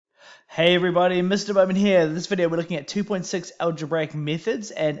Hey everybody, Mr. Bowman here. In this video we're looking at 2.6 algebraic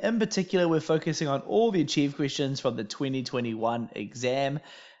methods, and in particular we're focusing on all the achieved questions from the 2021 exam.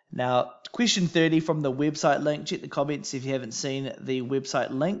 Now, question 30 from the website link. Check the comments if you haven't seen the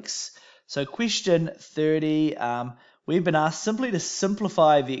website links. So question 30, we've been asked simply to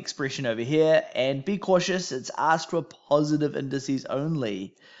simplify the expression over here, and be cautious, it's asked for positive indices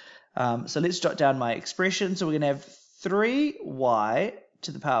only. So let's jot down my expression. So we're going to have 3y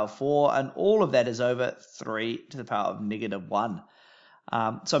to the power of 4, and all of that is over 3 to the power of -1.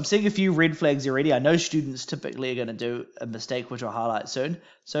 So I'm seeing a few red flags already. I know students typically are going to do a mistake, which I'll highlight soon.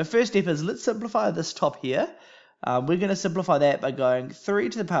 So first step is let's simplify this top here. We're going to simplify that by going 3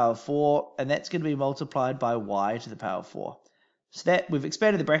 to the power of 4, and that's going to be multiplied by y to the power of 4. So that we've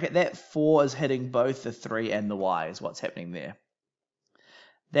expanded the bracket. That 4 is hitting both the 3 and the y is what's happening there.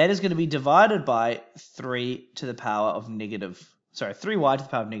 That is going to be divided by 3 to the power of 3y to the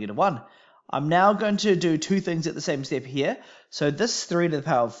power of -1. I'm now going to do two things at the same step here. So this 3 to the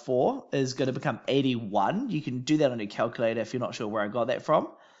power of 4 is going to become 81. You can do that on your calculator if you're not sure where I got that from.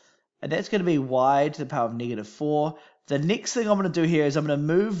 And that's going to be y to the power of -4. The next thing I'm going to do here is I'm going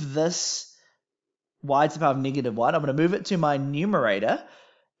to move this y to the power of -1. I'm going to move it to my numerator.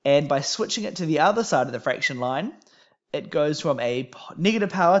 And by switching it to the other side of the fraction line, it goes from a negative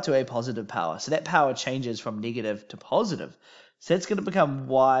power to a positive power. So that power changes from negative to positive. So that's going to become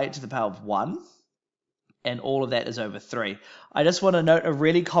y to the power of 1, and all of that is over 3. I just want to note a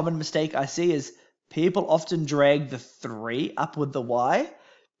really common mistake I see is people often drag the 3 up with the y,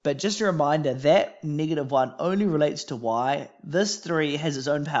 but just a reminder that -1 only relates to y. This 3 has its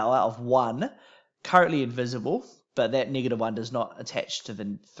own power of 1, currently invisible, but that -1 does not attach to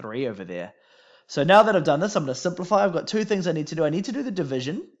the 3 over there. So now that I've done this, I'm going to simplify. I've got two things I need to do. I need to do the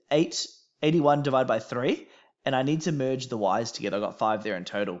division, 81 divided by 3. And I need to merge the y's together. I've got 5 there in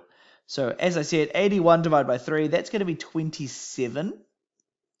total. So as I said, 81 divided by 3, that's going to be 27.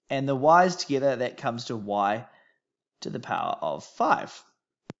 And the y's together, that comes to y to the power of 5.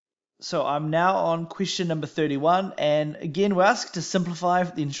 So I'm now on question number 31. And again, we're asked to simplify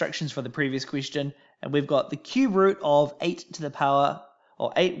the instructions for the previous question. And we've got the cube root of 8 to the power,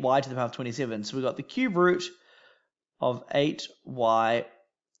 or 8y to the power of 27. So we've got the cube root of 8y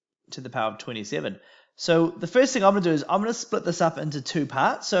to the power of 27. So the first thing I'm going to do is I'm going to split this up into two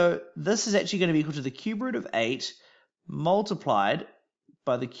parts. So this is actually going to be equal to the cube root of 8 multiplied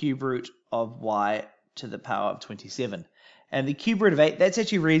by the cube root of y to the power of 27. And the cube root of 8, that's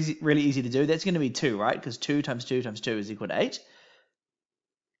actually really easy to do. That's going to be 2, right? Because 2 times 2 times 2 is equal to 8.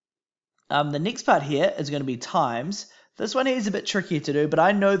 The next part here is going to be times. This one here is a bit trickier to do, but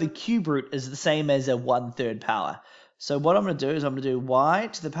I know the cube root is the same as a 1/3 power. So what I'm going to do is I'm going to do y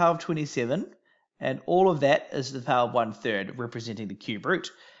to the power of 27. And all of that is the power of 1/3, representing the cube root.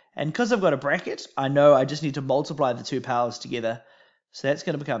 And because I've got a bracket, I know I just need to multiply the two powers together. So that's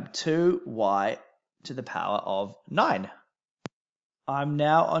going to become 2y to the power of 9. I'm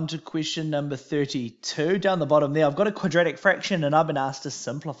now on to question number 32. Down the bottom there, I've got a quadratic fraction, and I've been asked to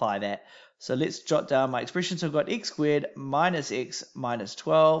simplify that. So let's jot down my expression. So I've got x squared minus x minus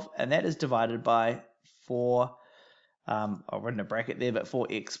 12, and that is divided by 4. I'll run a bracket there, but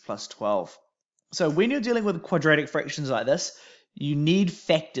 4x plus 12. So when you're dealing with quadratic fractions like this, you need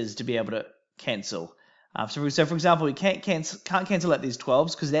factors to be able to cancel. So for example, we can't cancel out these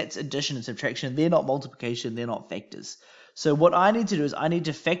 12s because that's addition and subtraction. They're not multiplication, they're not factors. So what I need to do is I need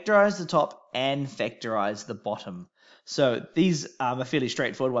to factorize the top and factorize the bottom. So these are fairly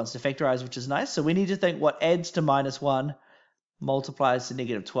straightforward ones to factorize, which is nice. So we need to think what adds to -1 multiplies to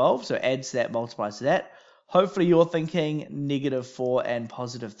 -12. So adds to that, multiplies to that. Hopefully you're thinking -4 and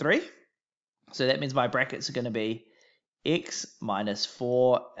 +3. So that means my brackets are going to be x minus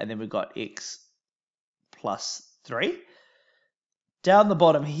 4, and then we've got x plus 3. Down the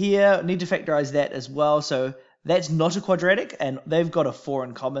bottom here, I need to factorize that as well. So that's not a quadratic, and they've got a 4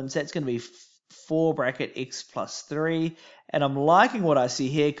 in common. So that's going to be 4 bracket x plus 3. And I'm liking what I see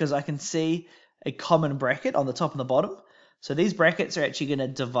here because I can see a common bracket on the top and the bottom. So these brackets are actually going to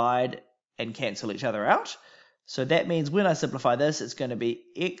divide and cancel each other out. So that means when I simplify this, it's going to be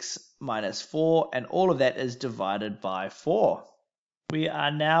x minus 4, and all of that is divided by 4. We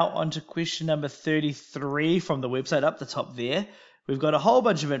are now on to question number 33 from the website up the top there. We've got a whole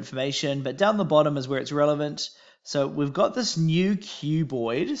bunch of information, but down the bottom is where it's relevant. So we've got this new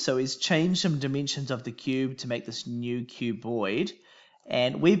cuboid. So he's changed some dimensions of the cube to make this new cuboid.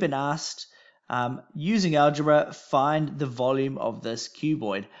 And we've been asked, using algebra, find the volume of this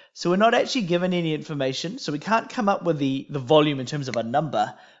cuboid. So we're not actually given any information, so we can't come up with the volume in terms of a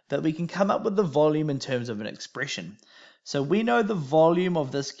number, but we can come up with the volume in terms of an expression. So we know the volume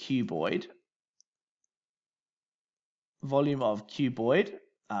of this cuboid. Volume of cuboid.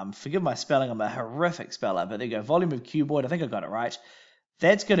 Forgive my spelling, I'm a horrific speller, but there you go. Volume of cuboid, I think I got it right.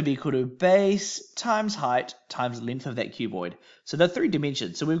 That's going to be equal to base times height times length of that cuboid. So they're 3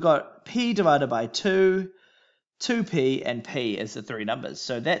 dimensions. So we've got p divided by 2, 2p, and p as the 3 numbers.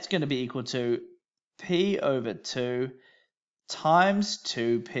 So that's going to be equal to p over 2 times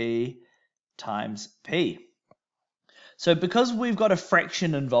 2p times p. So because we've got a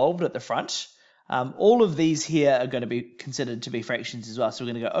fraction involved at the front, all of these here are going to be considered to be fractions as well. So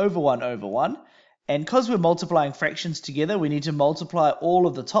we're going to go over 1 over 1. And because we're multiplying fractions together, we need to multiply all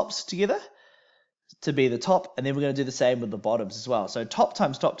of the tops together to be the top. And then we're going to do the same with the bottoms as well. So top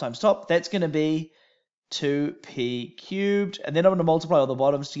times top times top, that's going to be 2p cubed. And then I'm going to multiply all the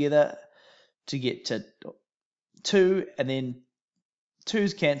bottoms together to get to 2. And then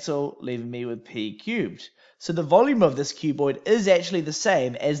 2's cancel, leaving me with p cubed. So the volume of this cuboid is actually the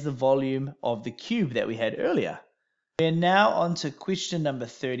same as the volume of the cube that we had earlier. We're now on to question number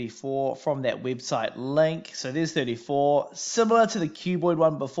 34 from that website link. So there's 34, similar to the cuboid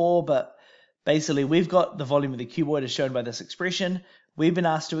one before, but basically we've got the volume of the cuboid as shown by this expression. We've been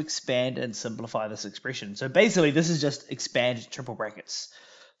asked to expand and simplify this expression. So basically this is just expand triple brackets.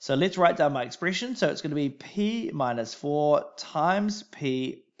 So let's write down my expression. So it's going to be p minus 4 times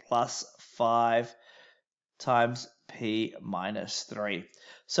p plus 5 times p minus 3.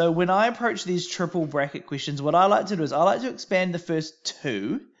 So when I approach these triple bracket questions, what I like to do is I like to expand the first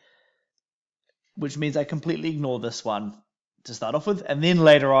 2, which means I completely ignore this one to start off with, and then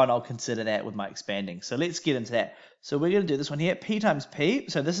later on I'll consider that with my expanding. So let's get into that. So we're going to do this one here, p times p.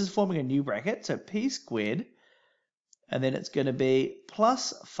 So this is forming a new bracket, so p squared, and then it's going to be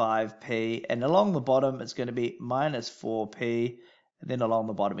plus 5p, and along the bottom it's going to be minus 4p, and then along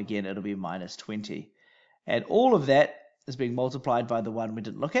the bottom again it'll be minus 20. And all of that is being multiplied by the one we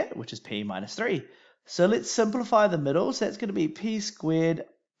didn't look at, which is p minus 3. So let's simplify the middle. So that's going to be p squared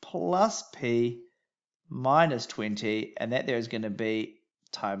plus p minus 20, and that there is going to be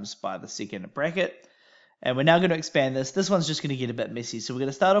times by the second bracket. And we're now going to expand this. This one's just going to get a bit messy. So we're going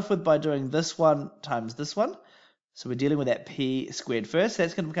to start off with by doing this one times this one. So we're dealing with that p squared first.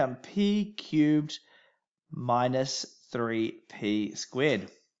 That's going to become p cubed minus 3p squared.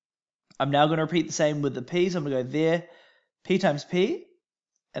 I'm now going to repeat the same with the p, so I'm going to go there, p times p,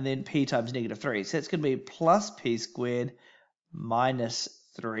 and then p times negative 3. So that's going to be plus p squared minus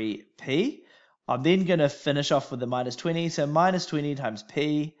 3p. I'm then going to finish off with the minus 20, so minus 20 times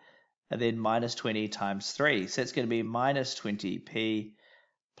p, and then minus 20 times 3. So it's going to be minus 20p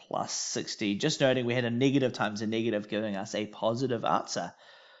plus 60. Just noting we had a negative times a negative, giving us a positive answer.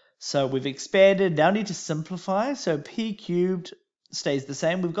 So we've expanded, now need to simplify. So p cubed stays the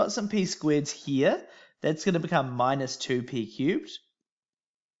same. We've got some p squareds here. That's going to become minus 2p cubed.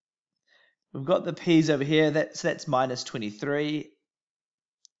 We've got the p's over here. That's minus 23p.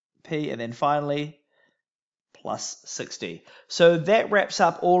 And then finally, plus 60. So that wraps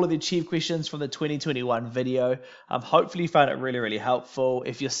up all of the achieved questions from the 2021 video. Hopefully you found it really, really helpful.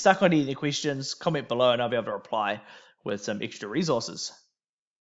 If you're stuck on any questions, comment below and I'll be able to reply with some extra resources.